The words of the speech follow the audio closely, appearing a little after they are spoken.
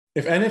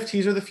if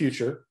NFTs are the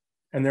future,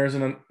 and there's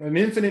an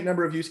infinite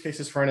number of use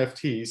cases for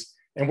NFTs,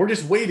 and we're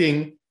just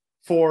waiting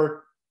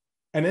for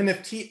an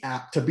NFT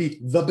app to be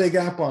the big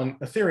app on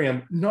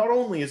Ethereum, not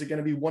only is it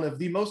going to be one of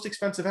the most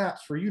expensive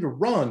apps for you to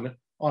run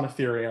on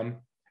Ethereum,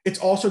 it's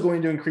also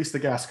going to increase the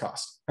gas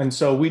cost. And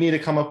so we need to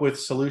come up with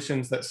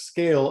solutions that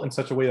scale in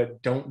such a way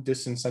that don't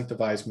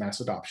disincentivize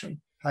mass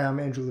adoption. Hi, I'm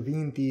Andrew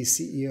Levine, the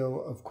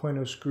CEO of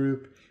Koinos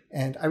Group.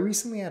 And I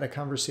recently had a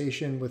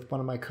conversation with one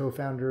of my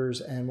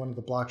co-founders and one of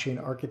the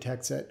blockchain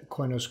architects at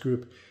Koinos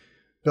Group,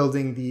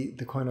 building the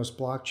Koinos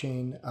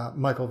blockchain,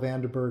 Michael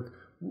Vandeberg.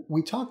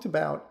 We talked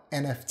about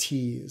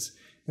NFTs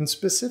and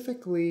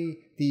specifically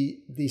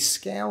the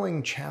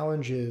scaling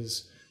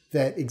challenges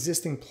that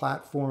existing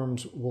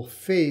platforms will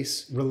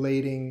face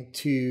relating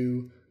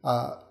to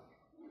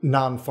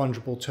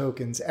non-fungible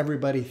tokens.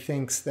 Everybody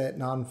thinks that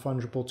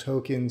non-fungible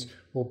tokens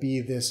will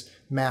be this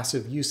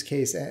massive use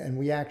case, and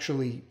we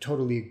actually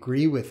totally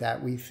agree with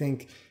that. We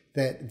think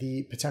that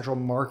the potential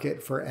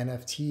market for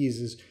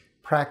NFTs is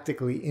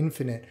practically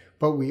infinite,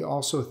 but we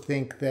also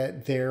think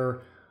that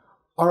there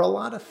are a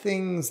lot of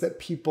things that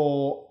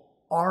people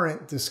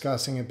aren't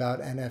discussing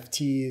about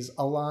NFTs,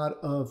 a lot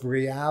of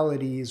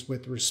realities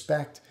with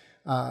respect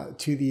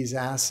to these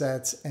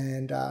assets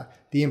and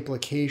the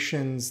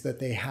implications that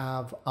they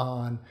have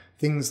on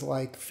things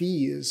like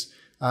fees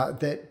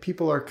that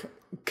people are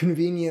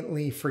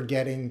conveniently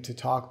forgetting to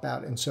talk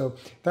about. And so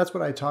that's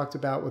what I talked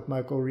about with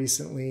Michael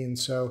recently. And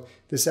so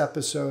this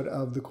episode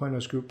of the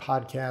Koinos Group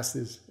podcast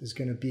is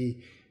going to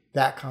be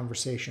that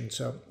conversation.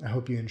 So I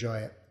hope you enjoy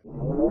it.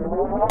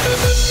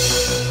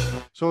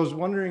 So I was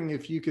wondering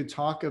if you could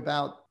talk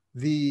about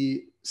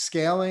the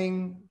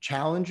scaling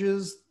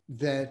challenges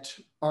that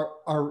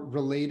are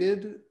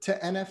related to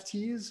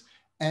NFTs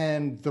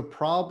and the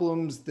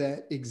problems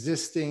that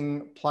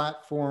existing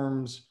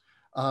platforms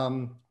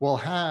will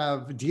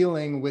have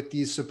dealing with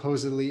these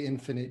supposedly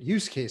infinite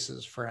use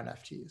cases for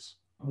NFTs.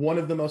 One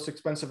of the most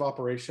expensive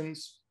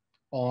operations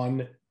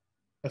on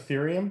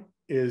Ethereum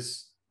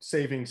is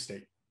saving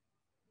state.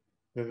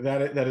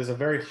 That is a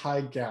very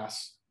high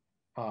gas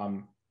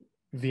VM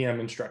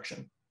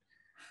instruction.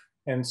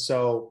 And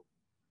so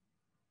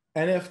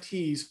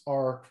NFTs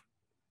are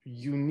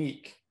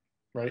unique,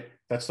 right?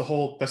 That's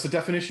the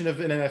definition of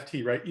an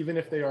NFT, right? Even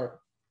if they are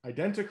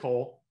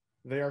identical,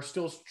 they are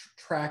still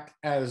tracked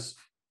as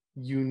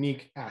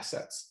unique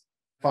assets.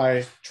 If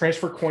I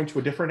transfer coin to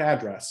a different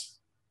address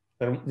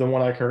than the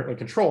one I currently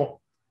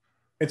control,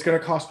 it's going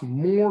to cost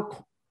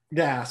more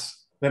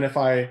gas than if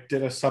I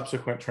did a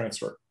subsequent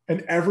transfer.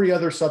 And every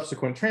other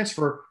subsequent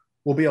transfer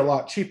will be a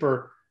lot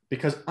cheaper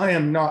because I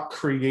am not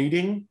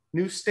creating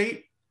new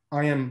state,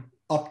 I am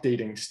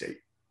updating state.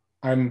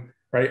 I'm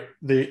right.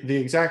 The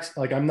exact,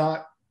 like I'm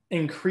not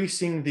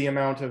increasing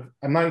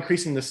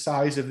the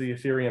size of the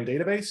Ethereum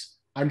database.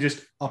 I'm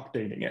just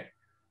updating it.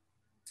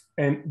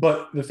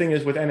 But the thing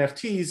is with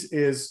NFTs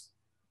is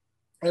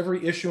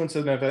every issuance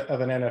of an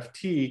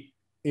NFT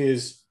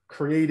is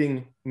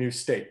creating new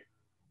state,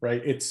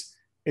 right?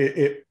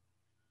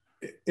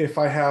 If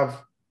I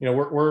have,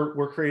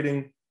 we're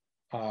creating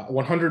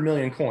 100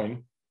 million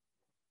coin,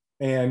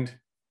 and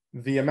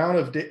the amount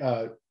of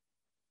the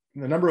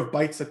number of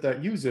bytes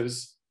that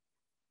uses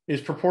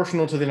is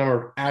proportional to the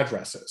number of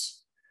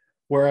addresses.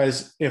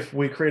 Whereas if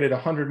we created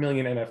 100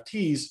 million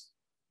NFTs,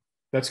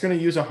 that's going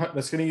to use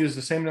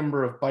the same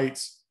number of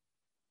bytes,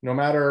 no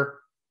matter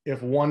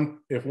if one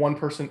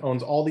person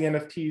owns all the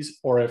NFTs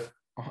or if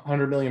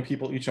 100 million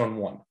people each own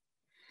one.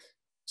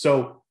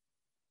 So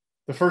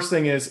the first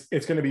thing is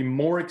it's going to be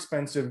more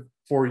expensive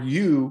for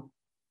you,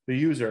 the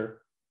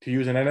user, to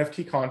use an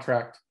NFT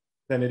contract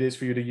than it is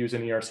for you to use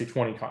an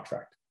ERC20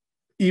 contract,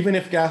 even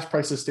if gas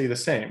prices stay the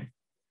same.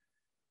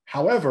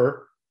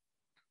 However,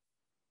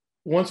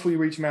 once we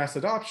reach mass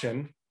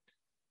adoption,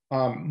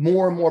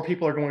 more and more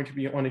people are going to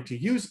be wanting to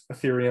use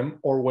Ethereum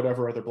or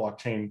whatever other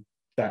blockchain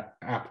that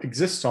app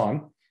exists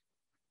on.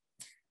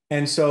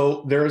 And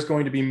so there is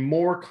going to be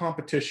more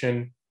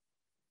competition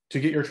to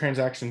get your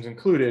transactions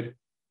included,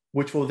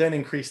 which will then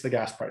increase the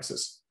gas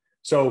prices.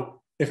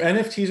 So if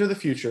NFTs are the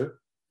future,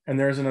 and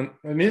there's an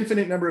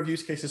infinite number of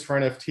use cases for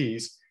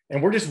NFTs,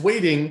 and we're just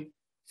waiting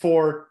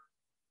for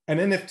an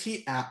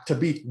NFT app to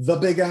be the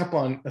big app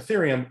on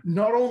Ethereum,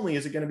 not only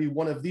is it going to be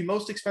one of the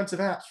most expensive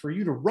apps for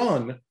you to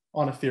run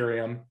on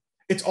Ethereum,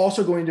 it's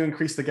also going to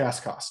increase the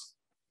gas cost.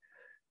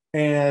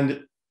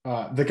 And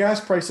the gas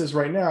prices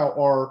right now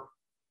are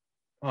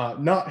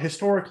not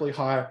historically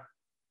high,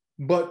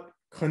 but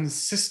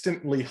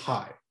consistently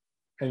high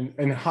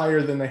and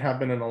higher than they have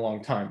been in a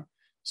long time.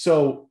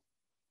 So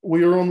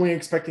we are only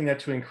expecting that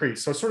to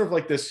increase. So sort of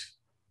like this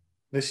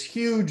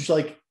huge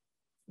like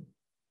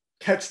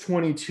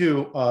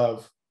catch-22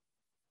 of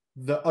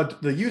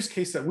the use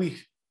case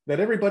that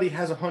everybody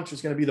has a hunch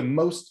is going to be the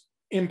most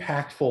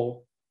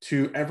impactful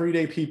to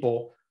everyday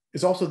people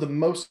is also the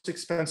most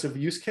expensive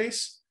use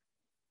case,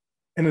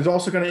 and is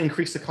also going to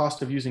increase the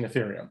cost of using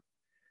Ethereum.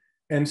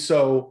 And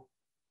so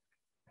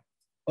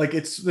like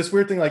it's this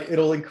weird thing, like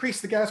it'll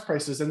increase the gas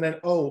prices and then,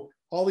 oh,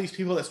 all these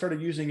people that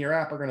started using your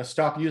app are going to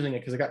stop using it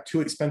because it got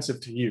too expensive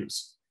to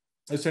use.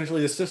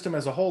 Essentially, the system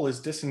as a whole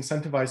is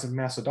disincentivizing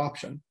mass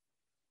adoption.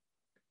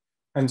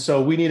 And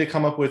so we need to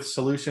come up with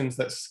solutions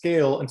that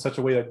scale in such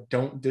a way that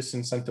don't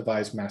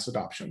disincentivize mass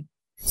adoption.